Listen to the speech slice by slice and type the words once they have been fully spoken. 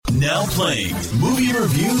Now playing movie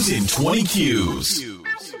reviews in 20 Qs.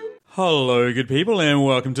 Hello, good people, and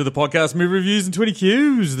welcome to the podcast Movie Reviews in 20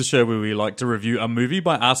 Qs, the show where we like to review a movie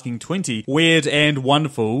by asking 20 weird and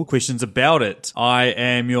wonderful questions about it. I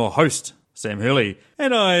am your host, Sam Hurley,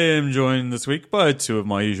 and I am joined this week by two of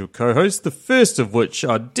my usual co-hosts, the first of which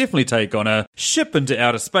I'd definitely take on a ship into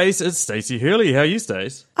outer space. It's Stacey Hurley. How are you,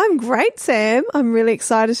 Stace? I'm great, Sam. I'm really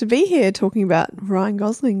excited to be here talking about Ryan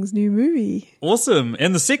Gosling's new movie. Awesome.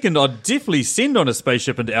 And the second I'd definitely send on a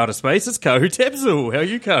spaceship into outer space is Kohu Tapsel. How are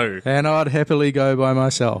you, Kohu? And I'd happily go by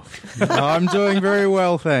myself. I'm doing very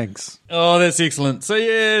well, thanks. Oh, that's excellent. So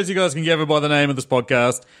yeah, as you guys can gather by the name of this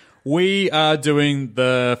podcast, we are doing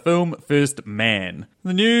the film First Man.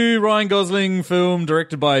 The new Ryan Gosling film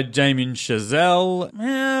directed by Damien Chazelle.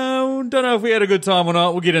 Don't know if we had a good time or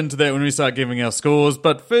not. We'll get into that when we start giving our scores.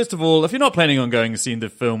 But first of all, if you're not planning on going to see the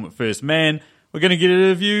film First Man, we're going to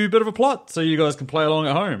give you a bit of a plot so you guys can play along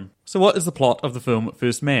at home. So what is the plot of the film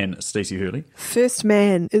First Man, Stacey Hurley? First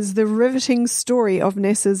Man is the riveting story of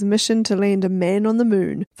NASA's mission to land a man on the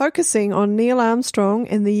moon, focusing on Neil Armstrong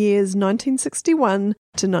in the years 1961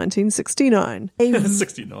 to 1969.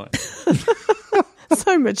 69.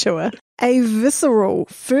 So mature. A visceral,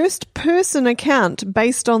 first-person account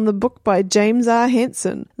based on the book by James R.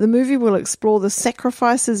 Hansen. The movie will explore the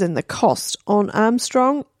sacrifices and the cost on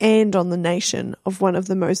Armstrong and on the nation of one of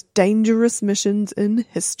the most dangerous missions in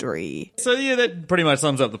history. So yeah, that pretty much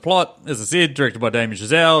sums up the plot. As I said, directed by Damien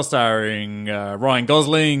Chazelle, starring Ryan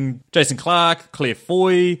Gosling, Jason Clarke, Claire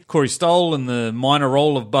Foy, Corey Stoll in the minor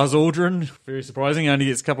role of Buzz Aldrin. Very surprising, only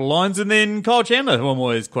gets a couple of lines. And then Kyle Chandler, who I'm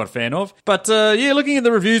always quite a fan of. But yeah, looking at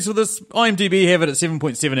the reviews for this, IMDb have it at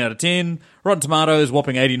 7.7 out of 10. Rotten Tomatoes,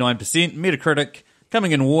 whopping 89%. Metacritic,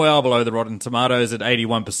 coming in well below the Rotten Tomatoes at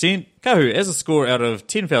 81%. Kohu, as a score out of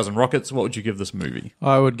 10,000 rockets, what would you give this movie?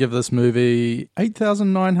 I would give this movie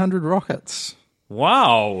 8,900 rockets.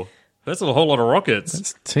 Wow. That's a whole lot of rockets.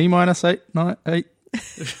 It's T-minus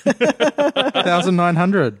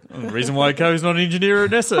 8,900. The reason why Kohu's not an engineer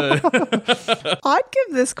at NASA. I'd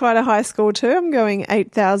give this quite a high score too. I'm going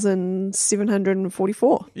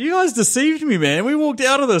 8,744. You guys deceived me, man. We walked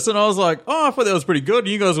out of this and I was like, oh, I thought that was pretty good.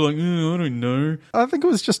 And you guys were like, I don't know. I think it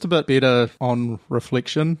was just a bit better on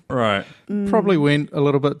reflection. Right. Probably went a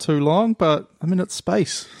little bit too long, but I mean, it's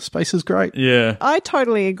space. Space is great. Yeah. I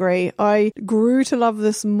totally agree. I grew to love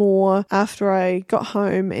this more after I got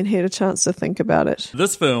home and had a chance to think about it.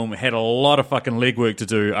 This film had a lot of fucking legwork to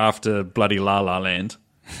do after bloody La La Land.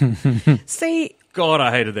 See, God,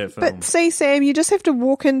 I hated that film. but see, Sam, you just have to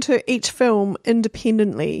walk into each film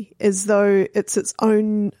independently as though it's its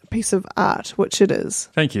own piece of art, which it is.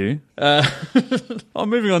 Thank you. I'm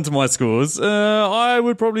moving on to my scores. I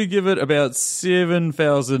would probably give it about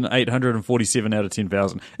 7,847 out of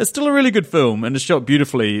 10,000. It's still a really good film, and it's shot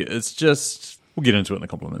beautifully. It's just... We'll get into it in the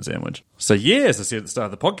compliment sandwich. So yeah, as I said at the start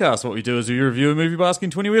of the podcast, what we do is we review a movie by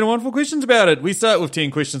asking 20 weird and wonderful questions about it. We start with 10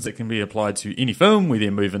 questions that can be applied to any film. We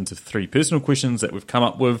then move into 3 personal questions that we've come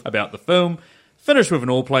up with about the film. Finish with an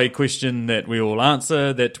all-play question that we all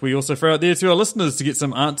answer, that we also throw out there to our listeners to get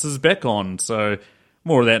some answers back on. So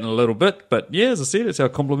more of that in a little bit. But yeah, as I said, it's our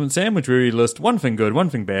compliment sandwich where we list one thing good, one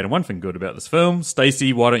thing bad, and one thing good about this film.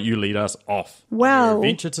 Stacey, why don't you lead us off on your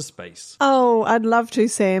adventure to space? Oh, I'd love to,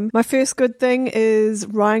 Sam. My first good thing is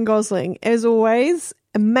Ryan Gosling. As always,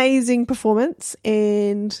 amazing performance,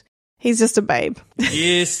 and he's just a babe.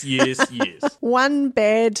 Yes, yes, yes. One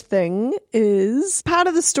bad thing is part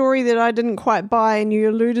of the story that I didn't quite buy, and you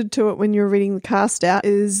alluded to it when you were reading the cast out,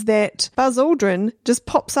 is that Buzz Aldrin just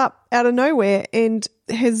pops up out of nowhere and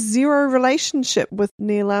has zero relationship with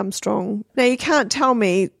Neil Armstrong. Now, you can't tell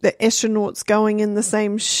me that astronauts going in the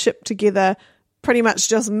same ship together pretty much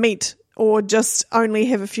just meet or just only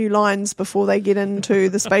have a few lines before they get into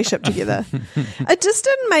the spaceship together. It just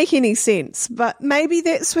didn't make any sense, but maybe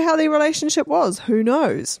that's how their relationship was. Who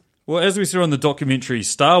knows? Well, as we saw in the documentary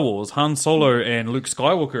Star Wars, Han Solo and Luke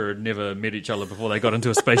Skywalker had never met each other before they got into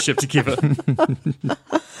a spaceship together.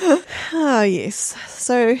 Ah, yes.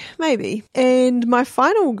 So, maybe. And my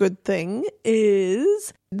final good thing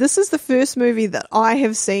is this is the first movie that I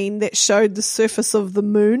have seen that showed the surface of the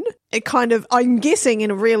moon. It kind of, I'm guessing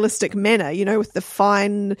in a realistic manner, you know, with the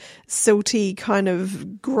fine, silty kind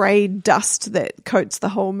of grey dust that coats the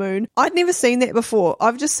whole moon. I'd never seen that before.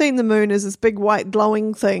 I've just seen the moon as this big white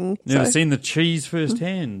glowing thing. Never seen the cheese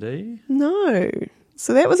firsthand, eh? No.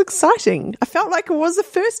 So that was exciting. I felt like it was the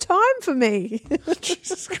first time for me.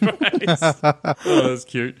 Jesus Christ. Oh, that's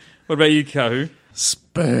cute. What about you, Kohu?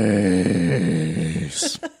 Space.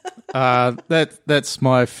 That's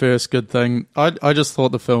my first good thing. I just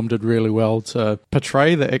thought the film did really well to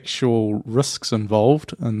portray the actual risks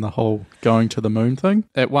involved in the whole going to the moon thing.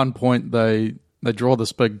 At one point, they draw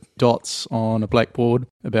this big dots on a blackboard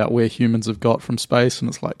about where humans have got from space, and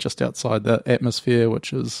it's like just outside the atmosphere,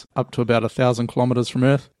 which is up to about 1,000 kilometers from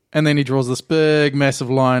Earth. And then he draws this big, massive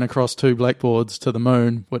line across two blackboards to the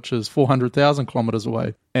moon, which is 400,000 kilometers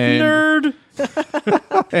away. And,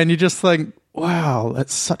 Nerd! and you just think, wow,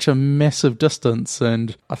 that's such a massive distance,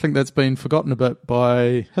 and I think that's been forgotten a bit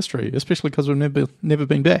by history, especially because we've never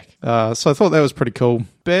been back. So I thought that was pretty cool.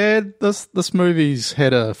 Bad, this movie's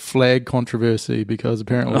had a flag controversy because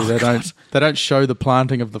apparently they don't show the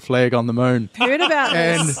planting of the flag on the moon. Heard about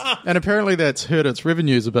this. And apparently that's hurt its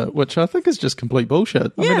revenues a bit, which I think is just complete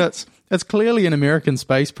bullshit. I mean, it's clearly an American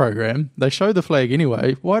space program. They show the flag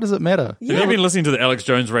anyway. Why does it matter? Have you been listening to the Alex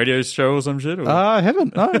Jones radio show or some shit? Or? I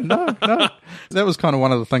haven't. No. That was kind of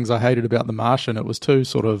one of the things I hated about The Martian. It was too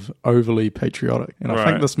sort of overly patriotic. And I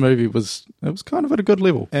think this movie was kind of at a good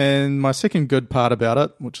level. And my second good part about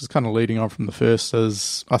it, which is kind of leading on from the first,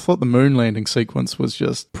 is I thought the moon landing sequence was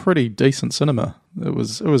just pretty decent cinema. It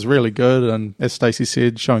was really good. And as Stacey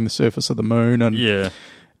said, showing the surface of the moon. And Yeah.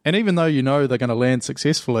 And even though you know they're going to land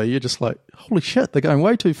successfully, you're just like, holy shit, they're going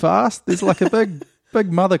way too fast. There's like a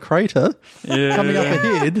big mother crater coming up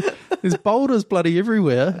ahead. There's boulders bloody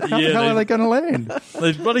everywhere. How the hell are they going to land?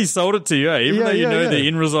 They bloody sold it to you, eh? Even though you know the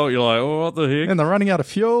end result, you're like, oh, what the heck? And they're running out of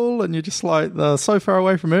fuel, and you're just like, they're so far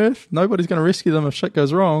away from Earth, nobody's going to rescue them if shit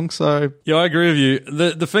goes wrong. So Yeah, I agree with you.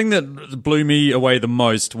 The thing that blew me away the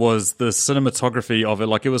most was the cinematography of it.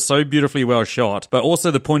 Like, it was so beautifully well shot, but also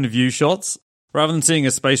the point of view shots. Rather than seeing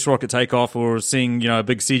a space rocket take off or seeing, a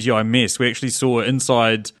big CGI mess, we actually saw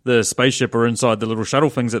inside the spaceship or inside the little shuttle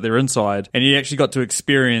things that they're inside. And you actually got to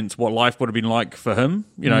experience what life would have been like for him.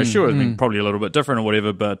 Sure, it'd been probably a little bit different or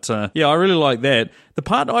whatever, but I really like that. The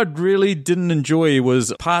part I really didn't enjoy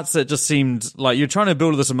was parts that just seemed like you're trying to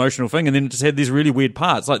build this emotional thing, and then it just had these really weird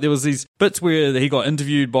parts. Like there was these bits where he got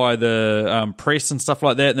interviewed by the press and stuff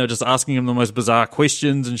like that, and they were just asking him the most bizarre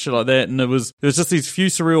questions and shit like that. And there was just these few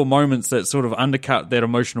surreal moments that sort of undercut that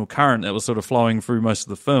emotional current that was sort of flowing through most of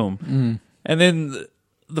the film. And then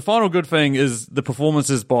the final good thing is the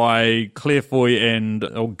performances by Claire Foy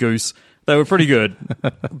and Goose. They were pretty good.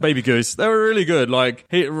 Baby Goose. They were really good. Like,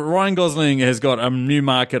 Ryan Gosling has got a new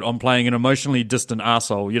market on playing an emotionally distant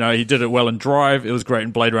arsehole. He did it well in Drive. It was great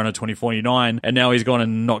in Blade Runner 2049. And now he's gone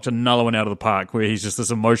and knocked another one out of the park where he's just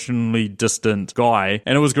this emotionally distant guy.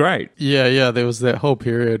 And it was great. Yeah. There was that whole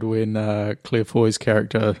period when Claire Foy's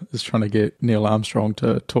character is trying to get Neil Armstrong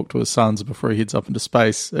to talk to his sons before he heads up into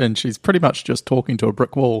space. And she's pretty much just talking to a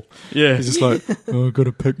brick wall. Yeah. He's just like, oh, I've got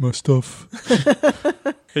to pack my stuff.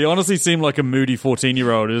 He honestly seemed like a moody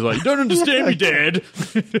 14-year-old who's like, you don't understand me, Dad.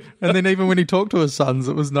 And then even when he talked to his sons,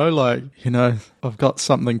 it was no like, I've got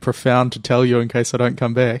something profound to tell you in case I don't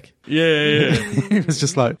come back. Yeah. He was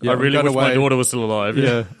just like, I really wish my daughter was still alive.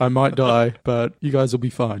 Yeah, I might die, but you guys will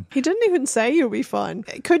be fine. He didn't even say you'll be fine.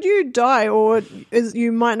 Could you die or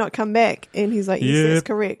you might not come back? And he's like, yes, that's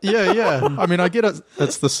correct. Yeah. I mean, I get it.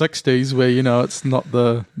 It's the 60s where, it's not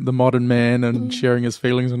the modern man and sharing his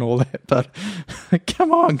feelings and all that, but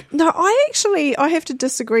come on. No, I have to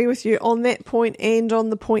disagree with you on that point and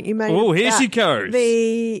on the point you made. Oh, here about she goes.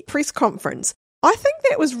 The press conference. I think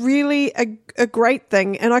that was really a great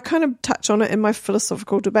thing, and I kind of touch on it in my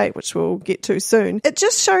philosophical debate, which we'll get to soon. It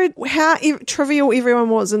just showed how trivial everyone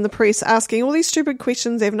was in the press, asking all these stupid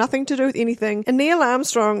questions. They have nothing to do with anything. And Neil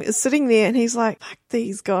Armstrong is sitting there, and he's like, fuck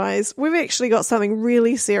these guys. We've actually got something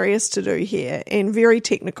really serious to do here, and very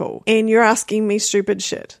technical, and you're asking me stupid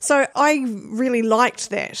shit. So I really liked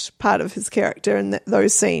that part of his character and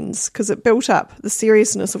those scenes, because it built up the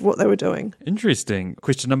seriousness of what they were doing. Interesting.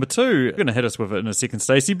 Question number 2. You're going to hit us with it in a second,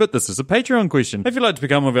 Stacey, but this is a Patreon question. If you'd like to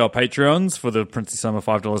become one of our Patreons for the princely sum of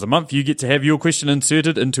 $5 a month, you get to have your question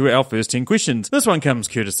inserted into our first 10 questions. This one comes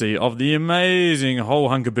courtesy of the amazing whole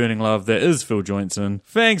hunk of burning love that is Phil Joinson.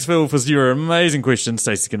 Thanks, Phil, for your amazing question.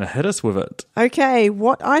 Stacey's going to hit us with it. Okay,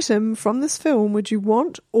 what item from this film would you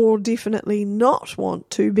want or definitely not want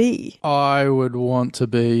to be? I would want to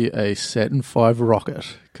be a Saturn V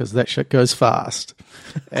rocket, because that shit goes fast.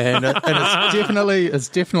 And it's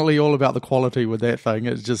definitely all about the quality with that thing.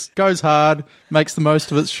 It just goes hard, makes the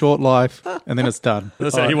most of its short life, and then it's done.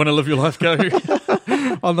 That's how you want to live your life, go.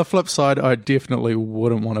 On the flip side, I definitely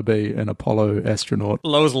wouldn't want to be an Apollo astronaut.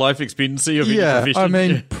 Lowest life expectancy of any profession. I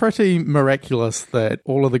mean, pretty miraculous that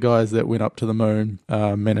all of the guys that went up to the moon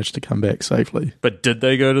managed to come back safely. But did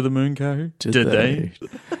they go to the moon, Kahu? Did they?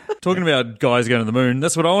 Talking about guys going to the moon,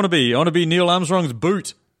 that's what I want to be. I want to be Neil Armstrong's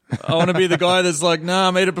boot. I want to be the guy that's like, nah,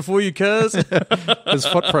 I made it before you, cuz. His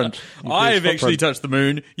footprint. I've actually touched the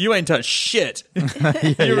moon. You ain't touched shit.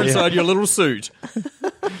 You're inside your little suit.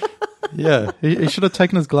 Yeah, he should have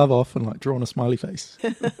taken his glove off and like drawn a smiley face.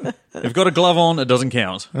 If you've got a glove on, it doesn't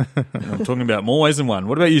count. I'm talking about more ways than one.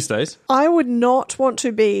 What about you, Stace? I would not want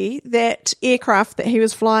to be that aircraft that he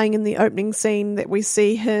was flying in the opening scene that we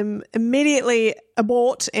see him immediately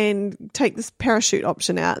abort and take this parachute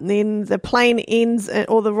option out, and then the plane ends,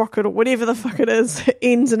 or the rocket, or whatever the fuck it is,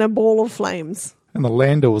 ends in a ball of flames. And the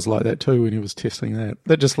lander was like that too when he was testing that.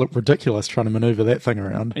 That just looked ridiculous trying to maneuver that thing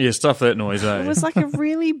around. Yeah, stuff that noise, eh? It was like a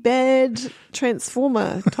really bad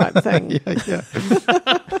Transformer type thing. Yeah.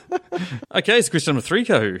 Okay, so question number 3,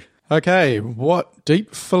 Kahu. Okay, what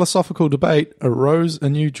deep philosophical debate arose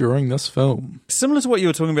in you during this film? Similar to what you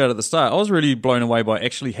were talking about at the start, I was really blown away by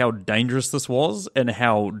actually how dangerous this was and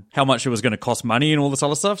how much it was going to cost money and all this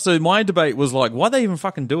other stuff. So my debate was like, why they even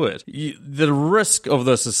fucking do it? The risk of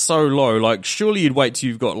this is so low. Like, surely you'd wait till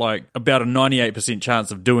you've got like about a 98% chance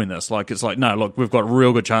of doing this. Like, it's like, no, look, we've got a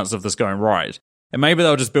real good chance of this going right. And maybe they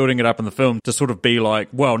were just building it up in the film to sort of be like,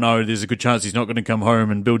 well, no, there's a good chance he's not going to come home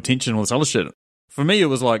and build tension and all this other shit. For me, it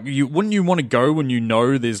was like, wouldn't you want to go when you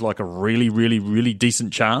know there's like a really, really, really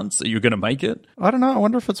decent chance that you're going to make it? I don't know. I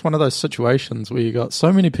wonder if it's one of those situations where you got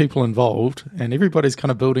so many people involved and everybody's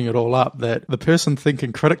kind of building it all up that the person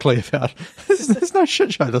thinking critically about there's no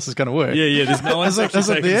shit show this is going to work. Yeah, there's no one's actually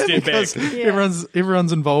taking a step back. Yeah.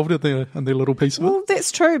 Everyone's involved in their little piece of it. Well,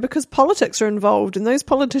 that's true, because politics are involved, and those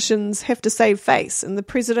politicians have to save face, and the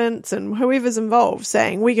presidents and whoever's involved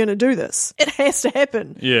saying, we're going to do this. It has to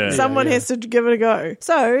happen. Yeah. Someone has to give it a go.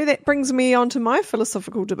 So that brings me on to my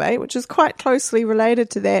philosophical debate, which is quite closely related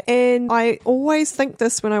to that. And I always think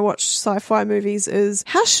this when I watch sci-fi movies is,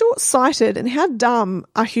 how short-sighted and how dumb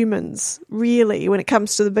are humans really when it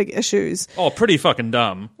comes to the big issues? Oh, pretty fucking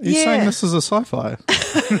dumb. Are you saying this is a sci-fi?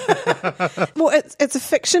 Well, it's a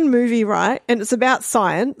fiction movie, right? And it's about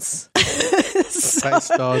science.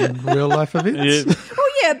 Based on real life events? Yeah. Well,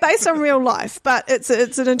 yeah, based on real life, but it's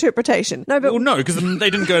an interpretation. No, but Well, no, because they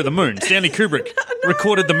didn't go to the moon. Stanley Kubrick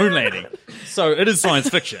recorded the moon landing. So it is science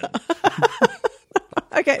fiction.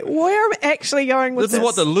 okay, where I'm actually going with This is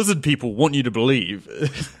what the lizard people want you to believe.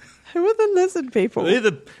 Who are the lizard people? They're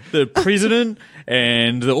the president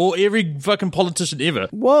and every fucking politician ever.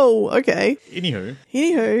 Whoa, okay.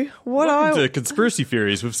 Anywho, What welcome to Conspiracy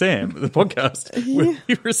Theories with Sam, the podcast where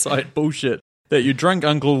we recite bullshit that your drunk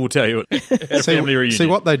uncle will tell you at a family reunion. See,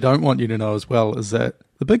 what they don't want you to know as well is that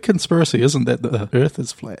the big conspiracy isn't that the Earth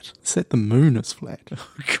is flat. It's that the moon is flat.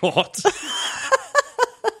 God.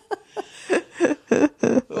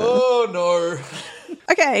 Oh, no.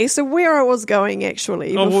 Okay, so where I was going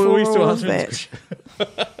actually before we still all of answering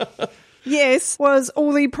that. Yes, was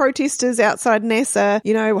all the protesters outside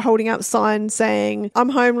NASA, holding up signs saying, I'm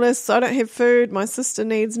homeless, I don't have food, my sister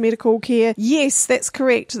needs medical care. Yes, that's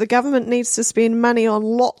correct. The government needs to spend money on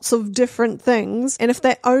lots of different things. And if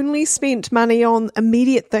they only spent money on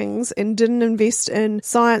immediate things and didn't invest in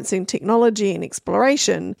science and technology and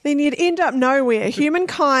exploration, then you'd end up nowhere.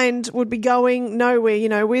 Humankind would be going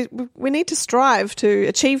nowhere. We need to strive to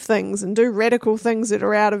achieve things and do radical things that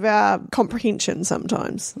are out of our comprehension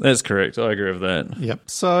sometimes. That's correct. I agree with that. Yep.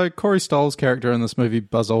 So Corey Stoll's character in this movie,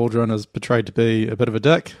 Buzz Aldrin, is portrayed to be a bit of a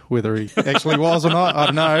dick. Whether he actually was or not, I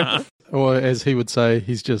don't know. Or as he would say,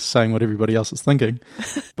 he's just saying what everybody else is thinking.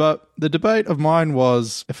 But the debate of mine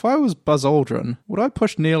was, if I was Buzz Aldrin, would I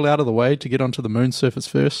push Neil out of the way to get onto the moon's surface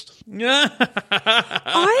first?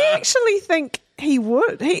 I actually think he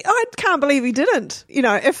would. I can't believe he didn't.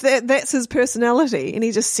 If that's his personality, and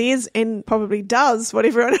he just says and probably does what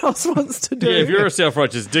everyone else wants to do. Yeah, if you're a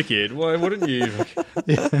self-righteous dickhead, why wouldn't you?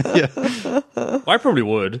 Yeah. I probably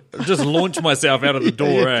would. Just launch myself out of the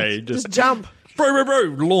door, eh? Just jump.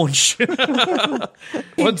 Bro, launch.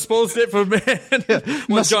 One small step for man,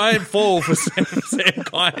 one giant fall for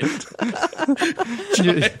mankind.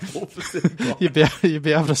 You'd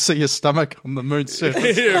be able to see your stomach on the moon's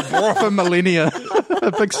surface for millennia.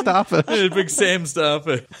 A big staffer. Yeah, big Sam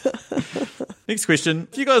staffer. Next question.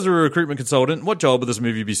 If you guys were a recruitment consultant, what job would this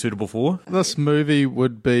movie be suitable for? This movie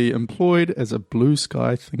would be employed as a blue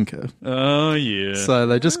sky thinker. Oh, yeah. So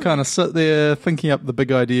they just kind of sit there thinking up the big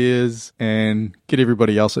ideas and get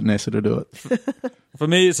everybody else at NASA to do it. For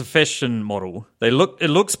me, it's a fashion model. It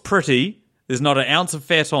looks pretty. There's not an ounce of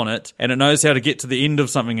fat on it, and it knows how to get to the end of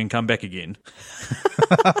something and come back again.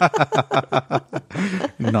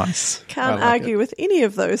 Nice. Can't argue with any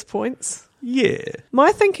of those points. Yeah.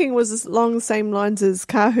 My thinking was along the same lines as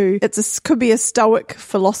Kahu. Could be a stoic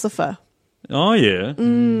philosopher. Oh, yeah.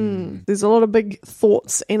 There's a lot of big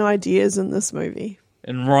thoughts and ideas in this movie.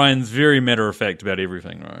 And Ryan's very matter-of-fact about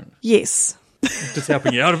everything, right? Yes. Just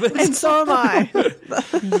helping you out of it. And so am I.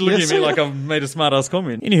 He's looking at me like I've made a smart-ass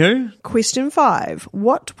comment. Anywho. Question 5.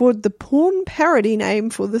 What would the porn parody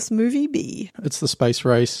name for this movie be? It's the space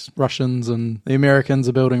race. Russians and the Americans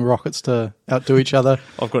are building rockets to outdo each other.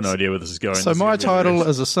 I've got no idea where this is going. So my title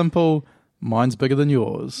is a simple, mine's bigger than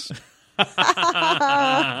yours.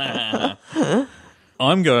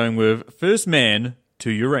 I'm going with First Man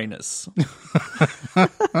to Uranus.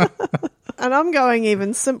 And I'm going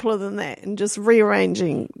even simpler than that and just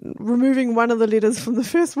removing one of the letters from the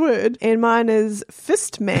first word. And mine is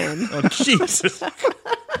Fist Man. Oh, Jesus.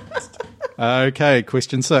 Okay,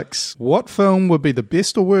 question 6. What film would be the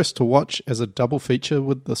best or worst to watch as a double feature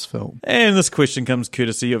with this film? And this question comes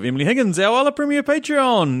courtesy of Emily Higgins, our other premier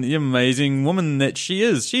Patreon, the amazing woman that she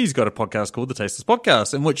is. She's got a podcast called The Tasteless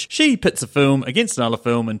Podcast, in which she pits a film against another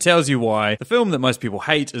film and tells you why the film that most people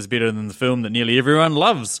hate is better than the film that nearly everyone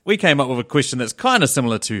loves. We came up with a question that's kind of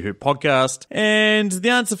similar to her podcast, and the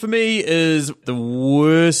answer for me is the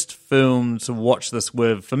worst film to watch this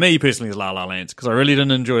with, for me personally, is La La Land, because I really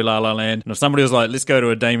didn't enjoy La La Land. And if somebody was like, let's go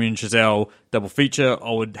to a Damien Chazelle double feature,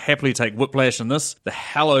 I would happily take Whiplash and this the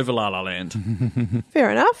hell over La La Land. Fair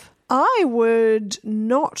enough. I would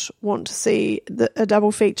not want to see a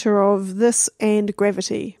double feature of this and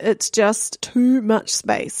Gravity. It's just too much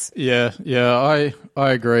space. Yeah, I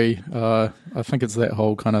agree. I think it's that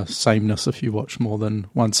whole kind of sameness if you watch more than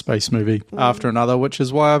one space movie after another, which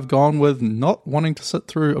is why I've gone with not wanting to sit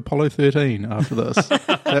through Apollo 13 after this.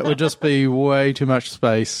 That would just be way too much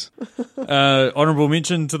space. Honourable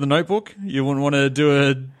mention to The Notebook. You wouldn't want to do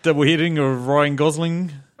a double heading of Ryan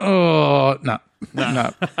Gosling? Oh, no.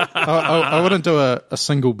 I wouldn't do a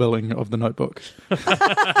single billing of The Notebook.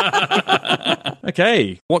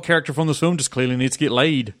 Okay, what character from this film just clearly needs to get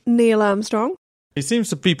laid? Neil Armstrong. He seems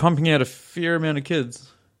to be pumping out a fair amount of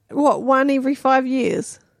kids. What, one every 5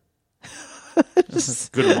 years? That's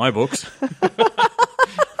good in my books.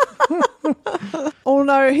 Oh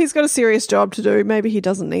no, he's got a serious job to do. Maybe he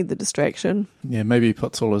doesn't need the distraction. Yeah, maybe he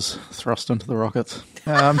puts all his thrust into the rockets.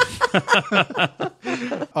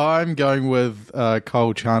 I'm going with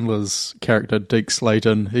Kyle Chandler's character, Deke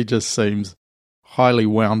Slayton. He just seems highly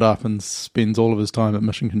wound up and spends all of his time at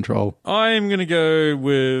Mission Control. I'm going to go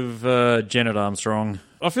with Janet Armstrong.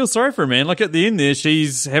 I feel sorry for her, man. Like at the end there,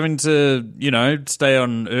 she's having to, stay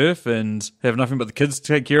on Earth and have nothing but the kids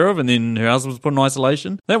to take care of, and then her husband's put in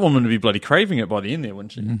isolation. That woman would be bloody craving it by the end there,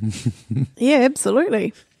 wouldn't she? Yeah,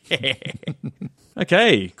 absolutely.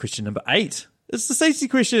 Okay, question number 8. It's the safety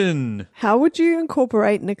question. How would you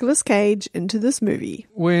incorporate Nicolas Cage into this movie?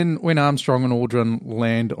 When Armstrong and Aldrin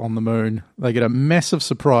land on the moon, they get a massive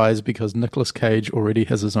surprise because Nicolas Cage already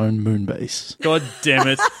has his own moon base. God damn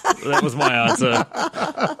it. That was my answer.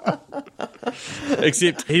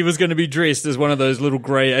 Except he was going to be dressed as one of those little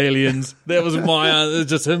grey aliens. That was my answer.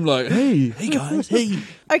 Just him like, hey guys, hey.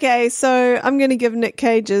 Okay, so I'm going to give Nick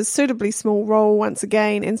Cage a suitably small role once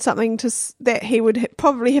again, and something that he would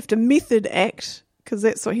probably have to method act, because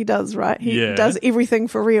that's what he does, right? He does everything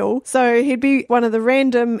for real. So he'd be one of the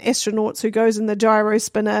random astronauts who goes in the gyro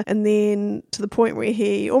spinner, and then to the point where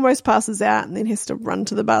he almost passes out and then has to run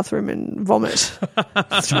to the bathroom and vomit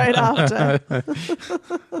straight after.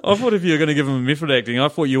 I thought if you were going to give him method acting, I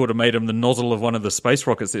thought you would have made him the nozzle of one of the space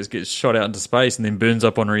rockets that gets shot out into space and then burns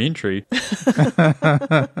up on re-entry.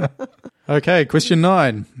 Okay, question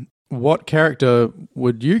 9. What character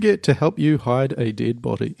would you get to help you hide a dead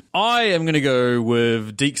body? I am going to go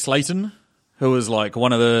with Deke Slayton, who is like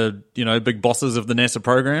one of the, big bosses of the NASA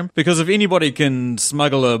program. Because if anybody can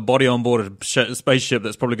smuggle a body on board a spaceship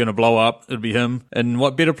that's probably going to blow up, it'd be him. And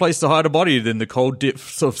what better place to hide a body than the cold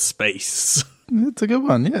depths of space? That's a good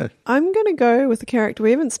one, yeah. I'm going to go with a character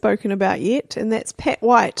we haven't spoken about yet, and that's Pat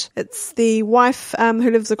White. It's the wife who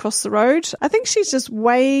lives across the road. I think she's just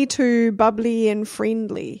way too bubbly and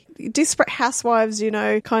friendly. Desperate Housewives,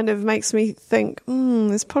 kind of makes me think,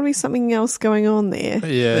 there's probably something else going on there.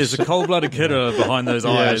 Yeah, there's a cold-blooded kidder behind those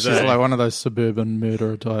eyes. She's like one of those suburban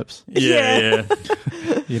murderer types. Yeah.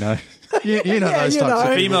 You know those types of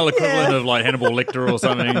The female equivalent of like Hannibal Lecter or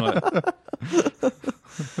something. Like,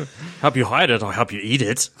 help you hide it, I'll help you eat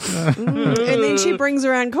it. And then she brings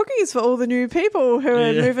around cookies for all the new people who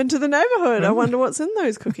move into the neighbourhood. I wonder what's in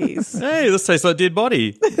those cookies. Hey, this tastes like dead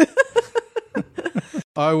body.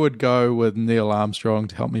 I would go with Neil Armstrong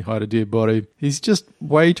to help me hide a dead body. He's just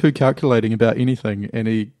way too calculating about anything, and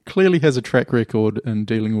he clearly has a track record in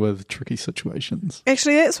dealing with tricky situations.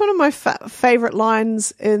 Actually, that's one of my favourite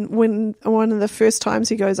lines when one of the first times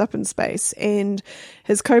he goes up in space, and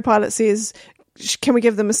his co-pilot says, can we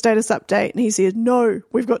give them a status update? And he said, no,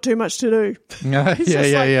 we've got too much to do. Yeah, He's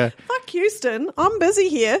just like, yeah. fuck Houston, I'm busy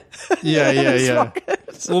here. Yeah.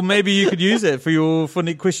 Well, maybe you could use that for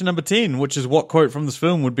question number 10, which is what quote from this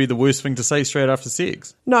film would be the worst thing to say straight after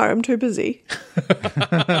sex? No, I'm too busy. How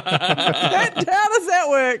does that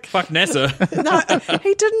work? Fuck NASA. No,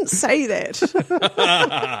 he didn't say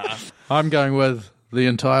that. I'm going with the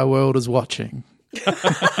entire world is watching.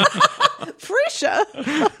 Pressure.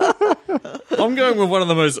 I'm going with one of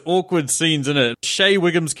the most awkward scenes in it. Shea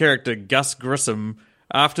Wiggum's character, Gus Grissom,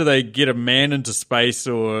 after they get a man into space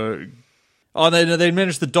they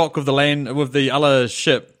managed to dock with the other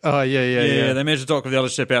ship. Oh, yeah. They managed to dock with the other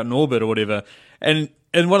ship out in orbit or whatever. And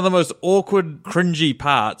in one of the most awkward, cringy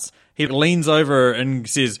parts, he leans over and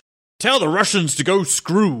says, "Tell the Russians to go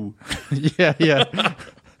screw." Yeah.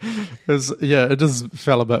 It just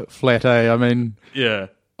fell a bit flat, I mean, Yeah.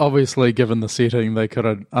 obviously, given the setting, they could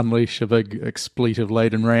have unleashed a big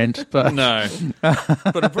expletive-laden rant, but No.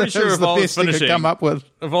 But I'm pretty it sure was if the I was best he could finishing, come up with.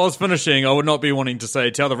 I would not be wanting to say,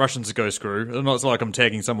 "Tell the Russians to go screw." It's not like I'm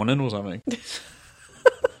tagging someone in or something.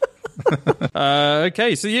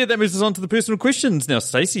 Okay, so that moves us on to the personal questions. Now,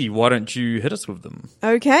 Stacey, why don't you hit us with them?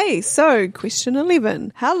 Okay, so question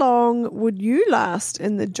 11. How long would you last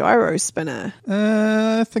in the gyro spinner?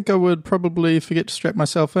 I think I would probably forget to strap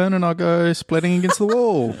myself in and I'll go splatting against the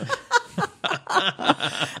wall.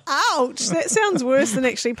 Ouch, that sounds worse than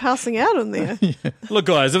actually passing out in there. Look,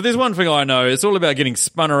 guys, if there's one thing I know, it's all about getting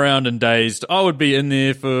spun around and dazed. I would be in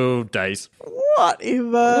there for days.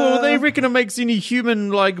 Whatever. Well, they reckon it makes any human,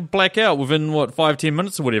 black out within, 5-10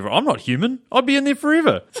 minutes or whatever. I'm not human. I'd be in there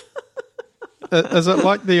forever. Is it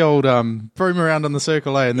like the old broom around in the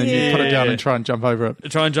circle, and then you put it down and try and jump over it?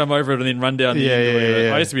 Try and jump over it and then run down the end or whatever.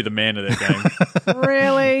 Yeah. I used to be the man of that game.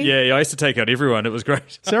 Really? Yeah, I used to take out everyone. It was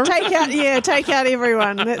great. Sarah? Take out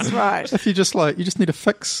everyone. That's right. If you just need to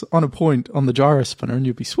fix on a point on the gyro spinner and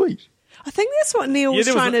you'll be sweet. I think that's what Neil was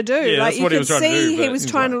there was trying to do. yeah, that's you what he could was trying to see do, he but was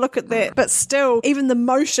he's trying to right. look at that, but still, even the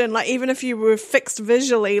motion, even if you were fixed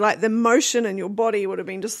visually, the motion in your body would have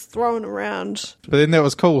been just thrown around. But then that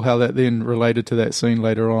was cool how that then related to that scene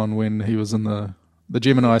later on when he was in the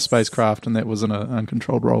Gemini spacecraft and that was in an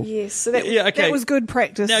uncontrolled roll. Yes, so that, Yeah, okay. that was good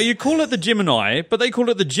practice. Now, you call it the Gemini, but they call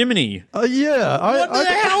it the Jiminy. Oh, yeah. What the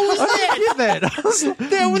hell was that? I get that.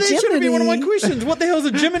 That should have been one of my Jiminy. questions. What the hell is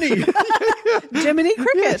a Jiminy? Jiminy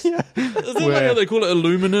Cricket. Is that like how they call it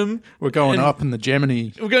aluminum? We're going And- up in the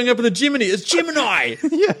Gemini. We're going up in the Gemini. It's Gemini.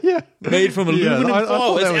 Yeah. Made from aluminum I foil.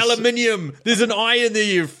 thought It's that was- aluminium. There's an eye in there,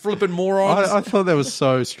 you flipping morons. I thought that was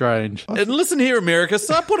so strange. And listen here, America,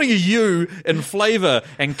 start putting a U in flavour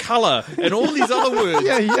and colour and all these other words.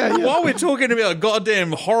 Yeah. While we're talking about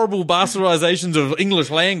goddamn horrible bastardizations of English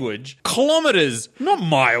language, kilometres, not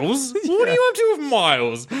miles. What are you up to with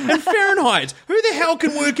miles? And Fahrenheit. Who the hell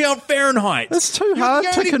can work out Fahrenheit? It's too hard the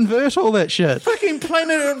to only- convert all that shit. Fucking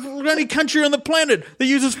planet, the only country on the planet that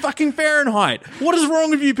uses fucking Fahrenheit. What is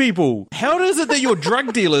wrong with you people? How is it that your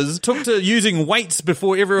drug dealers took to using weights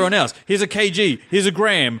before everyone else? Here's a kg, here's a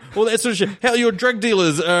gram, all that sort of shit. How your drug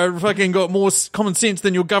dealers fucking got more common sense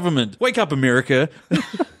than your government. Wake up, America.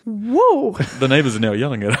 Whoa. The neighbours are now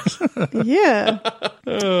yelling at us. Yeah.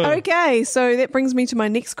 Okay, so that brings me to my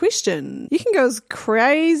next question. You can go as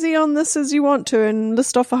crazy on this as you want to and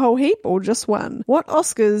list off a whole heap or just one. What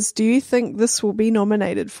Oscars do you think this will be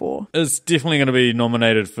nominated for? It's definitely going to be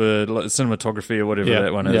nominated for cinematography or whatever Yeah,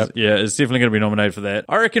 that one is. yep. Yeah, it's definitely going to be nominated for that.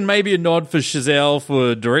 I reckon maybe a nod for Chazelle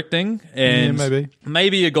for directing and Yeah,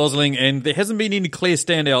 maybe a Gosling, and there hasn't been any clear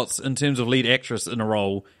standouts in terms of lead actress in a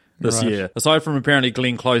role this Right. year. Aside from apparently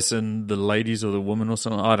Glenn Close and The Ladies or The Woman or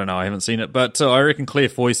something. I don't know, I haven't seen it. But I reckon Claire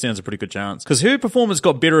Foy stands a pretty good chance. Because her performance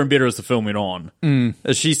got better and better as the film went on.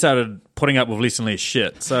 As she started putting up with less and less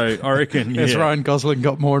shit. So I reckon, As Ryan Gosling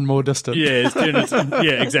got more and more distant. yeah,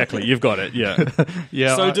 yeah, exactly. You've got it. Yeah,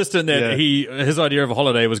 Yeah, so distant that his idea of a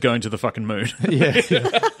holiday was going to the fucking moon. Yeah.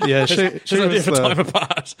 She His idea was of time the,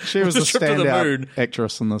 apart. she was the trip to the standout moon.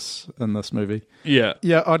 actress in this movie. Yeah,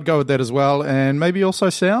 Yeah, I'd go with that as well, and maybe also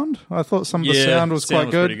sound. I thought some of the Yeah, sound was sound quite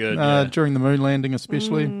was good, pretty good, yeah. during the moon landing,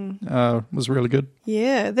 especially. Was really good.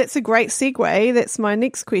 Yeah, that's a great segue. That's my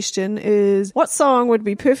next question is what song would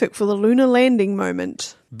be perfect for the lunar landing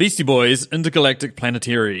moment? Beastie Boys, Intergalactic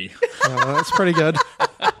Planetary. That's pretty good.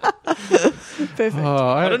 Perfect.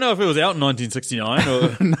 I don't know if it was out in 1969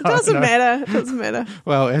 or. Doesn't matter. It doesn't matter.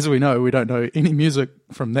 Well, as we know, we don't know any music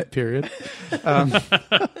from that period.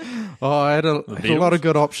 I had a lot of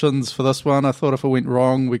good options for this one. I thought if it went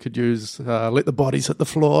wrong, we could use Let the Bodies Hit the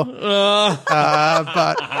Floor. But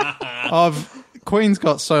I've Queen's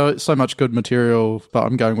got so much good material, but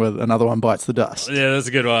I'm going with Another One Bites the Dust. Yeah, that's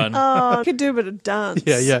a good one. Oh, could do a bit of dance.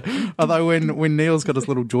 Yeah. Although when Neil's got his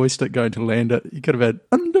little joystick going to land it, you could have had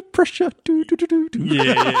Under Pressure. Do, do, do, do, do. Yeah.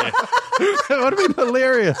 That would have been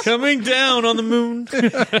hilarious. Coming down on the moon.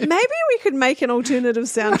 Maybe we could make an alternative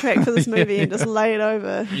soundtrack for this movie and just lay it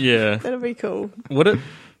over. Yeah. That'd be cool. Would it?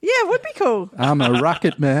 Yeah, it would be cool. I'm a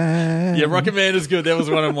rocket man. Yeah, Rocket Man is good. That was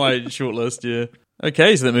one of my shortlist, yeah.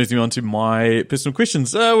 Okay, so that moves me on to my personal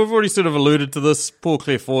questions. We've already sort of alluded to this. Poor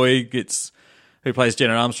Claire Foy who plays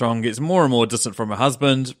Janet Armstrong, gets more and more distant from her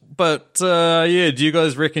husband. But, do you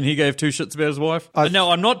guys reckon he gave two shits about his wife?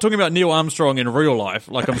 Now, I'm not talking about Neil Armstrong in real life.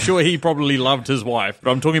 Like, I'm sure he probably loved his wife,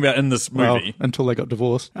 but I'm talking about in this movie. Well, until they got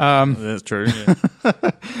divorced. That's true, yeah.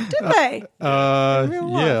 Did they? Real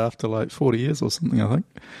life? Yeah, after like 40 years or something, I think.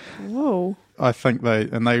 Whoa. I think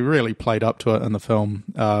they really played up to it in the film,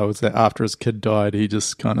 was that after his kid died, he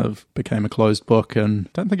just kind of became a closed book,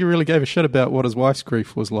 and don't think he really gave a shit about what his wife's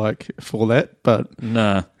grief was like for that, but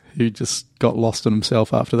Nah. he just got lost in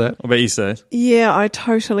himself after that. What about you, say? Yeah, I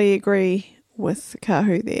totally agree with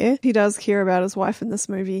Kahu there. He does care about his wife in this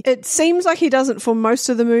movie. It seems like he doesn't for most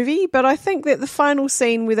of the movie, but I think that the final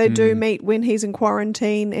scene where they do meet when he's in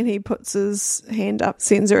quarantine and he puts his hand up,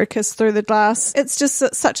 sends her a kiss through the glass, it's just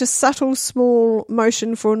such a subtle, small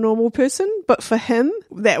motion for a normal person, but for him,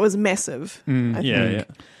 that was massive. I think.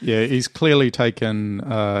 Yeah, he's clearly taken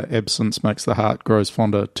absence makes the heart grows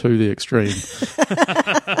fonder to the extreme.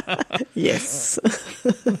 Yes.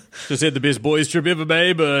 Just had the best boys trip ever,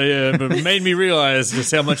 babe. But made me realise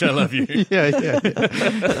just how much I love you. Yeah.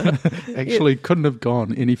 Actually, couldn't have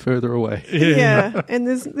gone any further away. Yeah, and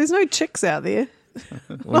there's no chicks out there.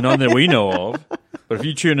 Well, none that we know of. But if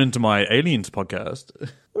you tune into my Aliens podcast,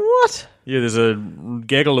 What? yeah, there's a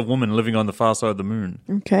gaggle of women living on the far side of the moon.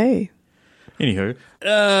 Okay. Anywho,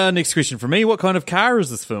 next question for me. What kind of car is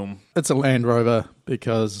this film? It's a Land Rover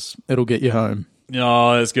because it'll get you home.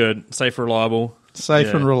 Oh, that's good. Safe, reliable. Safe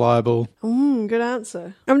Yeah. and reliable. Good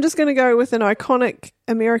answer. I'm just going to go with an iconic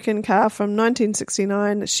American car from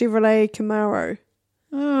 1969, Chevrolet Camaro.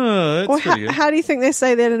 Oh, that's Or pretty good. how do you think they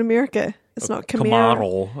say that in America? It's not Camaro.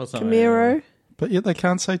 Camaro. or something. Camaro. But yet they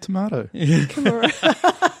can't say tomato.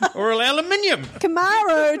 Camaro. Or an aluminium.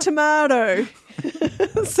 Camaro tomato.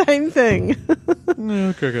 Same thing.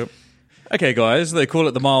 Okay, guys, they call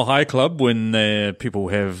it the Mile High Club when people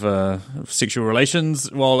have sexual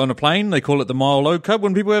relations while on a plane. They call it the Mile Low Club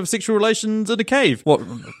when people have sexual relations in a cave. What?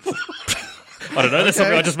 I don't know. That's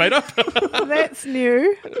something I just made up. That's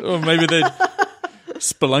new. Or maybe they're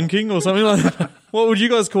spelunking or something like that. What would you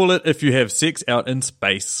guys call it if you have sex out in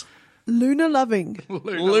space? Lunar loving.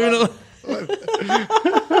 Lunar.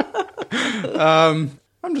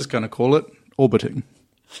 I'm just going to call it orbiting.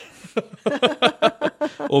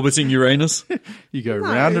 Orbiting Uranus. You go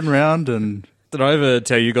round and round and... Did I ever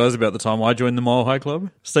tell you guys about the time I joined the Mile High Club?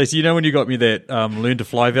 Stacey, you know when you got me that learn to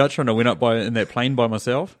fly voucher and I went up in that plane by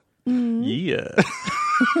myself? Yeah.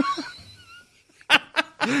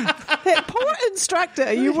 That poor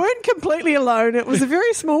instructor. You weren't completely alone. It was a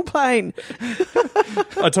very small plane.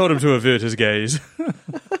 I told him to avert his gaze.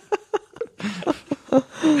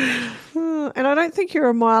 And I don't think you're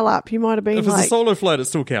a mile up. You might have been If it's a like... solo flight, it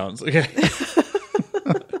still counts. Okay.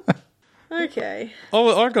 Okay.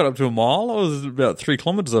 I got up to a mile. I was about 3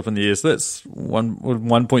 kilometers up in the air, so that's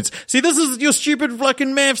 1 point. See, this is your stupid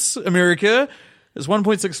fucking maths, America. It's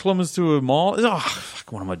 1.6 kilometers to a mile. Oh,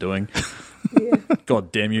 fuck, what am I doing? Yeah.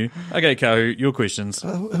 God damn you. Okay, Kahu, your questions.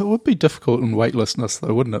 It would be difficult in weightlessness,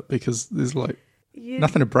 though, wouldn't it? Because there's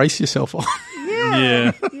nothing to brace yourself on.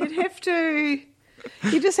 Yeah. You'd have to...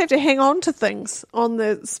 You just have to hang on to things on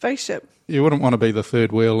the spaceship. You wouldn't want to be the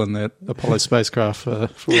third wheel in that Apollo spacecraft for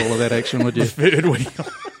all of that action, would you? Third wheel.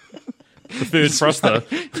 The third thruster.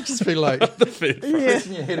 Just be like The third.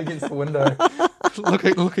 pressing your head against the window,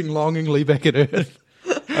 looking longingly back at Earth.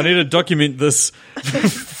 I need to document this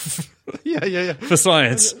Yeah. for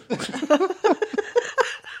science.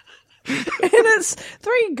 And it's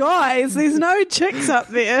 3 guys. There's no chicks up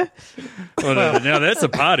there. Oh, no, now that's a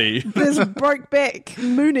party. There's Brokeback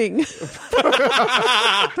mooning.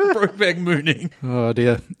 Brokeback mooning. Oh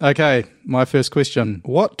dear. Okay, my first question.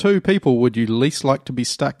 What 2 people would you least like to be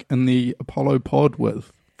stuck in the Apollo pod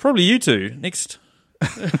with? Probably you two. Next.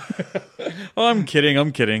 I'm kidding.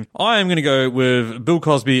 I am going to go with Bill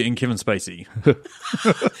Cosby and Kevin Spacey.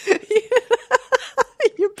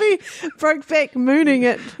 You'd be Brokeback mooning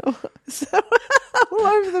it all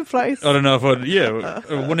over the place. I don't know if I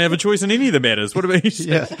wouldn't have a choice in any of the matters. What about you?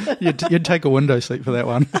 Yeah, you'd take a window seat for that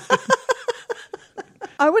one.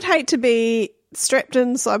 I would hate to be strapped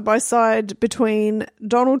in side by side between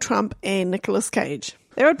Donald Trump and Nicolas Cage.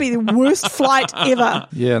 That would be the worst flight ever.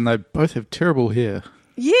 Yeah, and they both have terrible hair.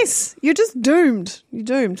 Yes, you're just doomed. You're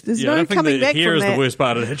doomed. There's I no don't think coming the back hair from is that. the worst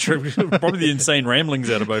part of that trip. Probably the insane ramblings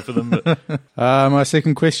out of both of them. But My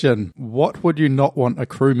second question, what would you not want a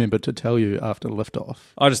crew member to tell you after liftoff?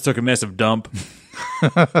 I just took a massive dump.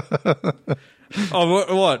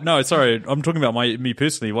 Oh, what? No, sorry. I'm talking about me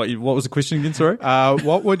personally. What was the question again? Sorry.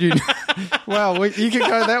 What would you... Well, you can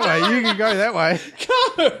go that way. You can go that way.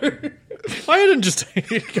 I didn't just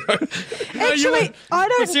go. Actually, I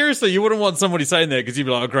don't- But seriously, you wouldn't want somebody saying that because you'd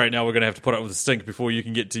be like, oh, great, now we're going to have to put up with the stink before you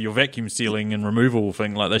can get to your vacuum sealing and removal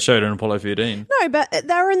thing like they showed in Apollo 13. No, but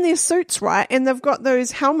they're in their suits, right? And they've got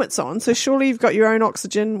those helmets on, so surely you've got your own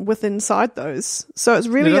oxygen inside those. So it's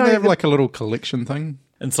really Don't only they have the- like a little collection thing?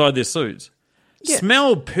 Inside their suits. Yeah.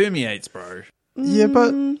 Smell permeates, bro. Yeah,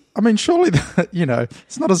 but I mean, surely that,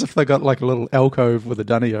 it's not as if they got like a little alcove with a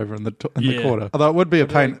dunny over in the Yeah. corner. Although it would be a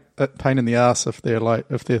pain in the ass if their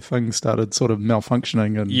thing started sort of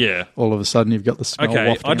malfunctioning and Yeah. all of a sudden you've got the smell. Okay,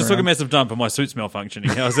 wafting I just took a around. massive dump and my suit's malfunctioning.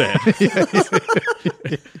 How's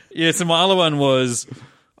that? Yeah, so my other one was,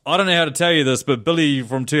 I don't know how to tell you this, but Billy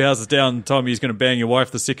from Two Houses Down told me he's going to bang your wife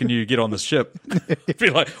the second you get on the ship. Be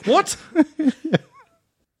like, what?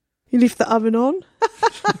 You left the oven on?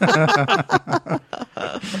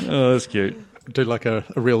 Oh, that's cute. Do like a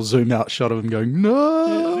real zoom out shot of him going,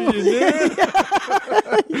 no,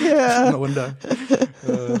 Yeah. in the window.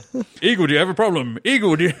 Eagle, do you have a problem?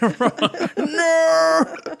 Eagle, do you have a problem?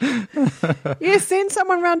 Yeah, send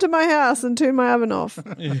someone round to my house and turn my oven off.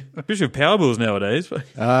 Especially with power bills nowadays.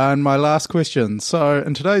 And my last question. So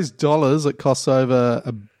in today's dollars, it costs over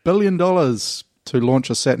 $1 billion to launch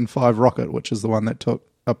a Saturn V rocket, which is the one that took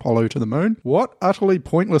Apollo to the moon. What utterly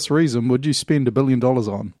pointless reason would you spend $1 billion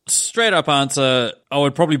on? Straight up answer, I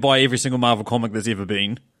would probably buy every single Marvel comic there's ever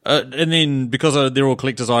been. And then, because they're all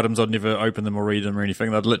collector's items, I'd never open them or read them or anything.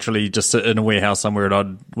 They'd literally just sit in a warehouse somewhere and I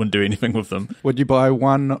wouldn't do anything with them. Would you buy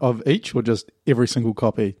one of each or just every single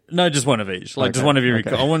copy? No, just one of each. Like, just Okay, one of every...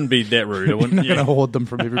 okay. I wouldn't be that rude. I You're wouldn't... not Yeah, going to hoard them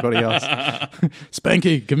from everybody else.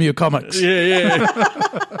 Spanky, give me your comics. yeah.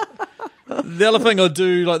 The other thing I'd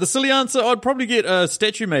do, like the silly answer, I'd probably get a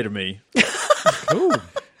statue made of me. Cool.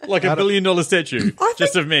 Like $1 billion statue.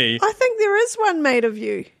 Just of me. I think there is one made of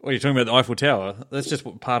you. What are you talking about, the Eiffel Tower? That's just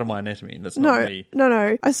part of my anatomy. That's not me.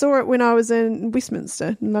 No. I saw it when I was in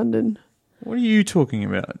Westminster, in London. What are you talking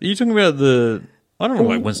about? Are you talking about the... I don't know,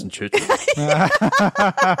 like Winston Churchill.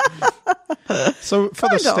 So for the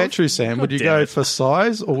Kind of. statue, Sam, would you damn go it. for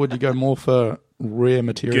size or would you go more for rare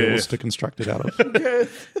materials Girth. to construct it out of?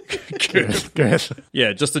 Girth.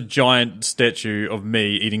 Yeah, just a giant statue of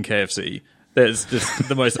me eating KFC. That's just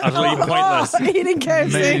the most utterly pointless. Eating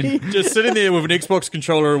KFC. Just sitting there with an Xbox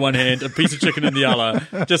controller in one hand, a piece of chicken in the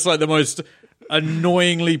other. Just like the most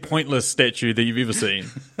annoyingly pointless statue that you've ever seen.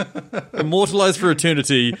 Immortalized for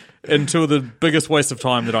eternity until the biggest waste of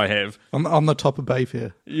time that I have. On the top of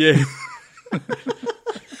Bayfair. Yeah.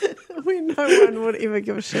 When no one would ever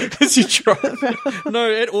give a shit. As you try.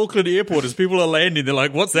 No, at Auckland Airport, as people are landing, they're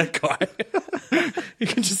like, what's that guy? You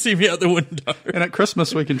can just see me out the window. And at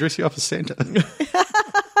Christmas, we can dress you up as Santa.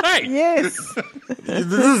 Hey! Yes. This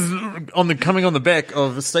is coming on the back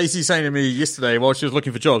of Stacey saying to me yesterday while she was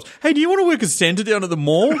looking for jobs, hey, do you want to work as Santa down at the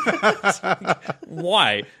mall?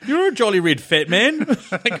 Why? You're a jolly red fat man.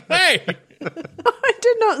 Like, hey! I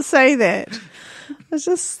did not say that. I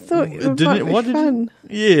just thought it might be fun.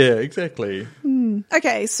 Yeah, exactly.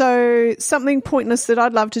 Okay, so something pointless that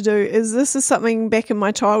I'd love to do is something back in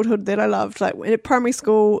my childhood that I loved. Like at primary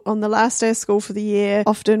school, on the last day of school for the year,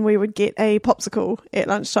 often we would get a popsicle at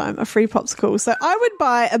lunchtime, a free popsicle. So I would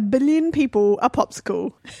buy 1 billion people a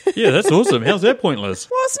popsicle. Yeah, that's awesome. How's that pointless?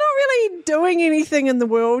 Well, it's not really doing anything in the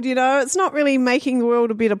world, It's not really making the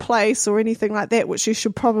world a better place or anything like that, which you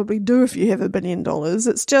should probably do if you have $1 billion.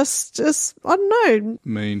 It's just I don't know.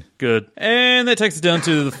 Mean. Good. And that takes us down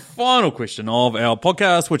to the final question of our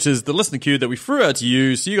podcast, which is the listener queue that we threw out to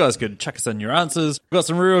you so you guys could chuck us in your answers. We've got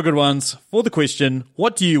some real good ones for the question,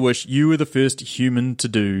 what do you wish you were the first human to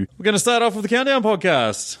do? We're going to start off with the Countdown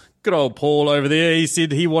podcast. Good old Paul over there. He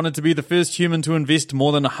said he wanted to be the first human to invest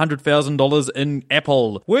more than $100,000 in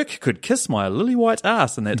Apple. Work could kiss my lily white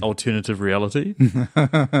ass in that alternative reality.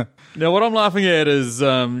 Now, what I'm laughing at is,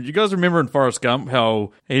 you guys remember in Forrest Gump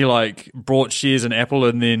how he brought shares in Apple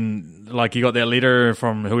and then he got that letter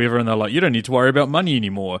from whoever and they're like, you don't need to worry about money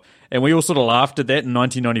anymore. And we all sort of laughed at that in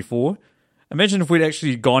 1994. Imagine if we'd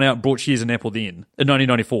actually gone out and brought shares in Apple then, in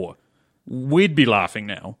 1994. We'd be laughing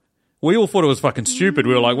now. We all thought it was fucking stupid.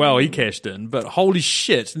 We were like, wow, he cashed in. But holy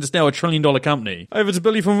shit, it's now $1 trillion company. Over to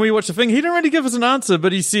Billy from We Watch the Thing. He didn't really give us an answer,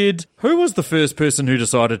 but he said, who was the first person who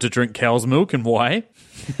decided to drink cow's milk and why?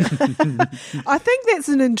 I think that's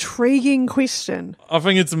an intriguing question. I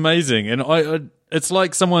think it's amazing. And it's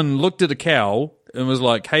like someone looked at a cow and was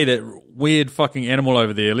like, hey, that weird fucking animal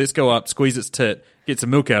over there, let's go up, squeeze its tit, get some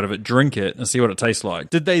milk out of it, drink it, and see what it tastes like.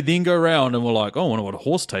 Did they then go around and were like, oh, I wonder what a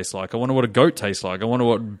horse tastes like. I wonder what a goat tastes like. I wonder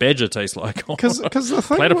what badger tastes like. Because the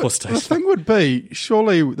Platypus tastes thing would be,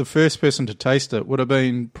 surely the first person to taste it would have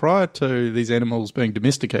been prior to these animals being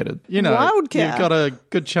domesticated. You know, Wild cow. you've got a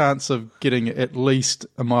good chance of getting at least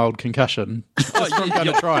a mild concussion. I'm going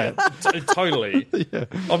to try it. Totally.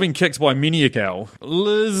 I've been kicked by many a cow.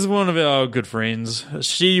 Liz, one of our good friends,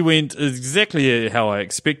 she went exactly how I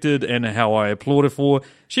expected and how I applauded for.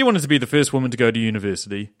 She wanted to be the first woman to go to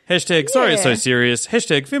university. Hashtag, sorry it's so serious.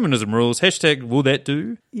 Hashtag, feminism rules. Hashtag, will that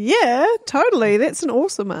do? Yeah, totally. That's an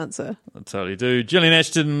awesome answer. I totally do. Gillian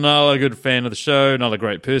Ashton, another good fan of the show, another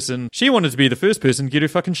great person. She wanted to be the first person to get her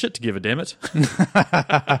fucking shit together, damn it.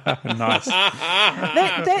 Nice.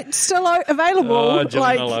 That's still available. Oh,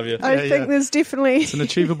 Gillian, I love you. I think there's definitely... It's an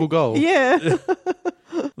achievable goal. Yeah.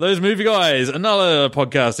 Those Movie Guys, another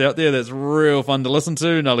podcast out there that's real fun to listen to,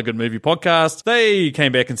 another good movie podcast. They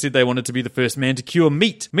came back and said they wanted to be the first man to cure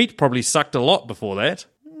meat. Meat probably sucked a lot before that.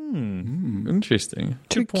 Interesting.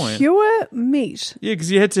 Good point. Cure meat. Yeah,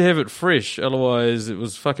 because you had to have it fresh, otherwise it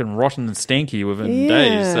was fucking rotten and stanky within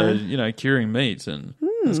days. So, you know, curing meat, and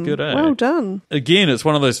that's good, eh? Well done. Again, it's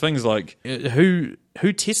one of those things like, who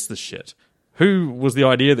tests this shit? Who was the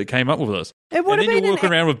idea that came up with this? It would and have then been you're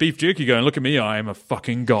walking around with beef jerky going, look at me, I am a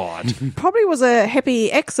fucking god. probably was a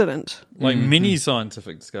happy accident. Like many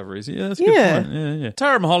scientific discoveries. Yeah, that's a good point. Yeah.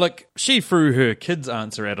 Tara Mahalik, she threw her kid's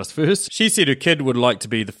answer at us first. She said her kid would like to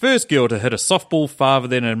be the first girl to hit a softball farther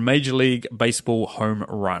than a Major League Baseball home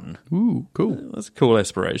run. Ooh, cool. That's a cool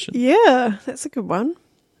aspiration. Yeah, that's a good one.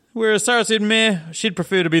 Whereas Sarah said, meh, she'd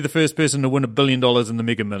prefer to be the first person to win $1 billion in the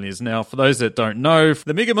Mega Millions. Now, for those that don't know,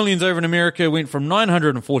 the Mega Millions over in America went from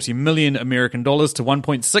 940 million American dollars to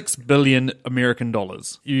 1.6 billion American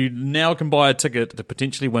dollars. You now can buy a ticket to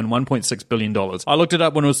potentially win $1.6 billion. I looked it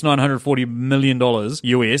up when it was $940 million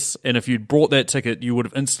US, and if you'd bought that ticket, you would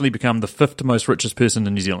have instantly become the fifth most richest person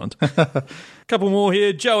in New Zealand. Couple more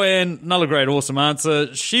here. Joanne, another great, awesome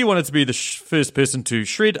answer. She wanted to be the first person to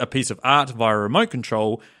shred a piece of art via remote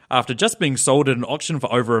control after just being sold at an auction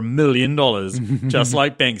for over $1 million, just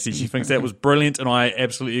like Banksy. She thinks that was brilliant, and I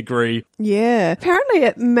absolutely agree. Yeah. Apparently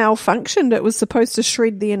it malfunctioned. It was supposed to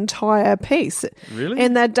shred the entire piece. Really?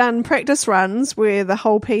 And they'd done practice runs where the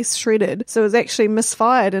whole piece shredded. So it was actually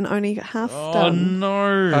misfired and only half Oh, done.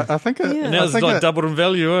 no. I think it, Yeah. Now it's like doubled in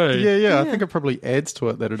value, eh? Yeah, I think it probably adds to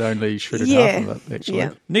it that it only shredded Yeah. half of it, actually. Yeah.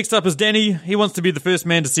 Next up is Danny. He wants to be the first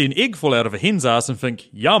man to see an egg fall out of a hen's ass and think,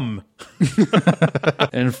 yum.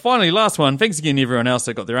 And finally, last one. Thanks again to everyone else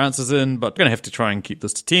that got their answers in, but we're going to have to try and keep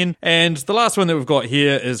this to 10. And the last one that we've got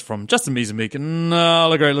here is from Justin Miesenbeek,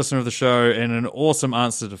 another great listener of the show, and an awesome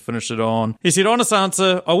answer to finish it on. He said, honest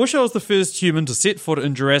answer, I wish I was the first human to set foot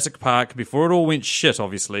in Jurassic Park before it all went shit,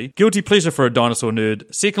 obviously. Guilty pleasure for a dinosaur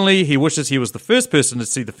nerd. Secondly, he wishes he was the first person to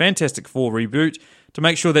see the Fantastic Four reboot, to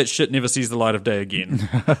make sure that shit never sees the light of day again.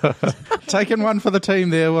 Taking one for the team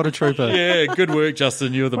there. What a trooper. Yeah, good work,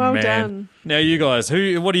 Justin. You're the Well man. done. Now, you guys,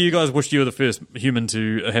 what do you guys wish you were the first human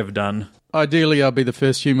to have done? Ideally, I'd be the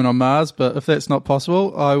first human on Mars, but if that's not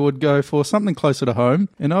possible, I would go for something closer to home,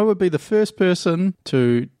 and I would be the first person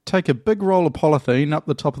to take a big roll of polythene up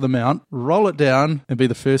the top of the mount, roll it down, and be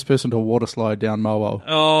the first person to water slide down Mowal.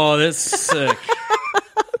 Oh, that's sick.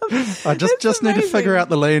 I just need to figure out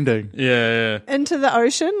the landing. Yeah. Into the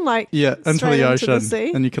ocean, like Yeah, into straight the into ocean, the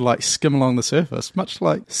sea? and you can like skim along the surface, much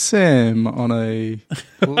like Sam on a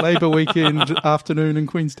Labour weekend afternoon in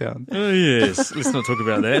Queenstown. Oh, yes. Let's not talk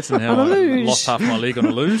about that and how On a I luge. lost half my leg on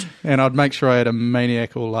a luge. And I'd make sure I had a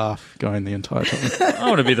maniacal laugh going the entire time. I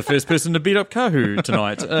want to be the first person to beat up Kahu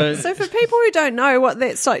tonight. So for people who don't know what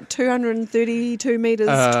that's like, 232 metres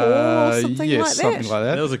tall or something yes, like that? something like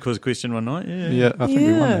that that. was a quiz question one night. Yeah. Yeah, I think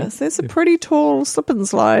we won Yeah, that. so that's a pretty tall slip and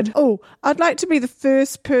slide. Oh, I'd like to be the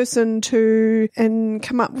first person to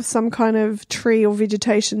come up with some kind of tree or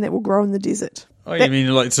vegetation that will grow in the desert. Oh, you mean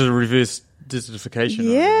like sort of reverse desertification?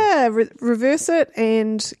 Yeah, reverse it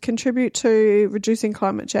and contribute to reducing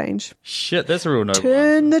climate change. Shit, that's a real no.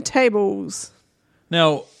 Turn the tables.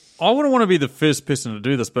 Now, I wouldn't want to be the first person to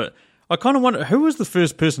do this, but I kind of wonder, who was the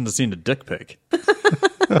first person to send a dick pic?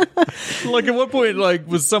 Like, at what point, like,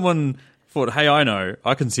 was someone thought, hey, I know,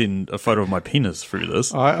 I can send a photo of my penis through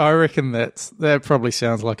this. I reckon that probably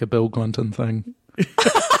sounds like a Bill Clinton thing.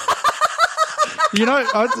 You know,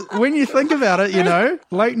 when you think about it, you know,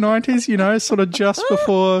 late 90s, you know, sort of just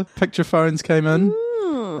before picture phones came in.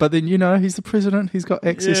 But then, you know, he's the president. He's got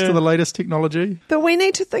access to the latest technology. But we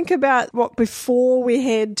need to think about what before we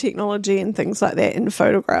had technology and things like that in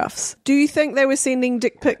photographs. Do you think they were sending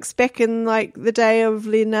dick pics back in like the day of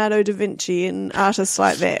Leonardo da Vinci and artists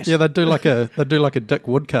like that? Yeah, they'd do like a dick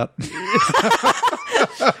woodcut.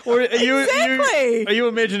 Or Exactly. Are you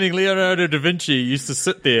imagining Leonardo da Vinci used to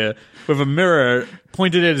sit there with a mirror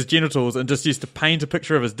pointed at his genitals and just used to paint a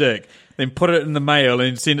picture of his dick, then put it in the mail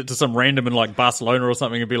and send it to some random in like Barcelona or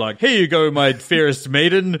something and be like, "Here you go, my fairest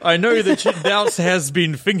maiden. I know that thou has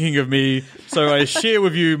been thinking of me, so I share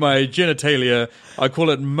with you my genitalia. I call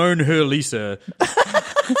it Moan Her Lisa."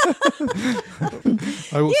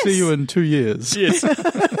 I will see you in 2 years. Yes.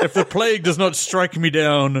 If the plague does not strike me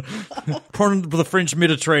down upon the French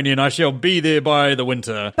Mediterranean, I shall be there by the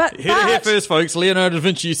winter. But- Here first, folks. Leonardo da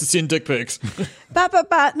Vinci used to send dick pics.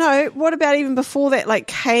 But no, what about even before that, like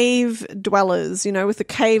cave dwellers, you know, with the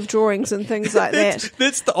cave drawings and things like that?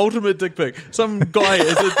 That's the ultimate dick pic. Some guy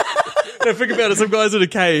think about it, some guy's in a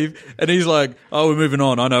cave and he's like, "Oh, we're moving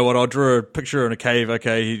on. I know what, I'll draw a picture in a cave.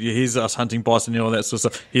 Okay, here's us hunting bison and all that sort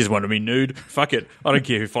of stuff. Here's one of me nude. Fuck it. I don't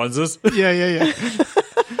care who finds this." Yeah.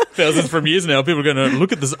 Thousands from years now, people are going to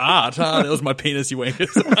look at this art. That was my penis, you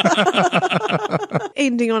wankers.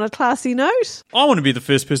 Ending on a classy note. I want to be the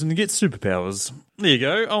first person to get superpowers. There you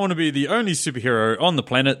go. I want to be the only superhero on the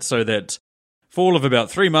planet so that for all of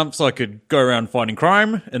about 3 months I could go around fighting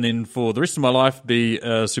crime and then for the rest of my life be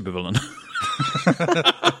a supervillain.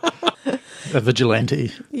 A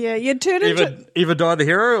vigilante. Yeah, you'd turn into... Either die the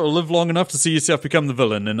hero or live long enough to see yourself become the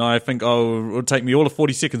villain. And I think it would take me all of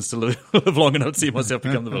 40 seconds to live long enough to see myself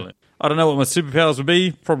become the villain. I don't know what my superpowers would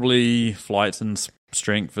be. Probably flight and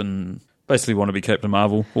strength and basically want to be Captain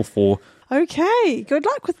Marvel or Thor. Okay, good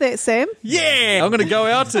luck with that, Sam. Yeah! I'm going to go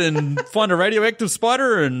out and find a radioactive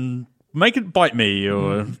spider and make it bite me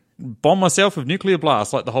or bomb myself with nuclear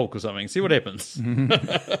blast like the Hulk or something. See what happens.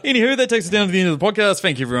 Anywho, that takes us down to the end of the podcast.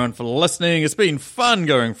 Thank you everyone for listening. It's been fun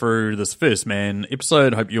going through this First Man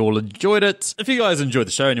episode. Hope you all enjoyed it. If you guys enjoyed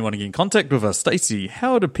the show and you want to get in contact with us, Stacey,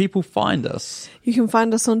 how do people find us? You can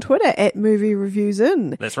find us on Twitter at Movie Reviews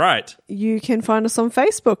In. That's right. You can find us on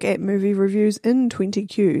Facebook at Movie Reviews In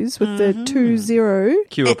 20Qs with the 20.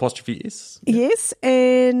 Q''S. Yes,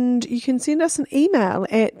 and you can send us an email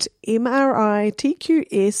at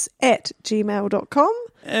mritqs@gmail.com.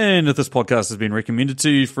 And if this podcast has been recommended to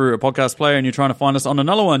you through a podcast player and you're trying to find us on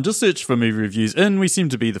another one, just search for Movie Reviews In. We seem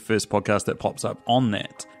to be the first podcast that pops up on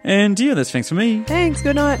that. And yeah, that's thanks for me. Thanks,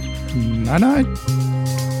 good night. Night-night.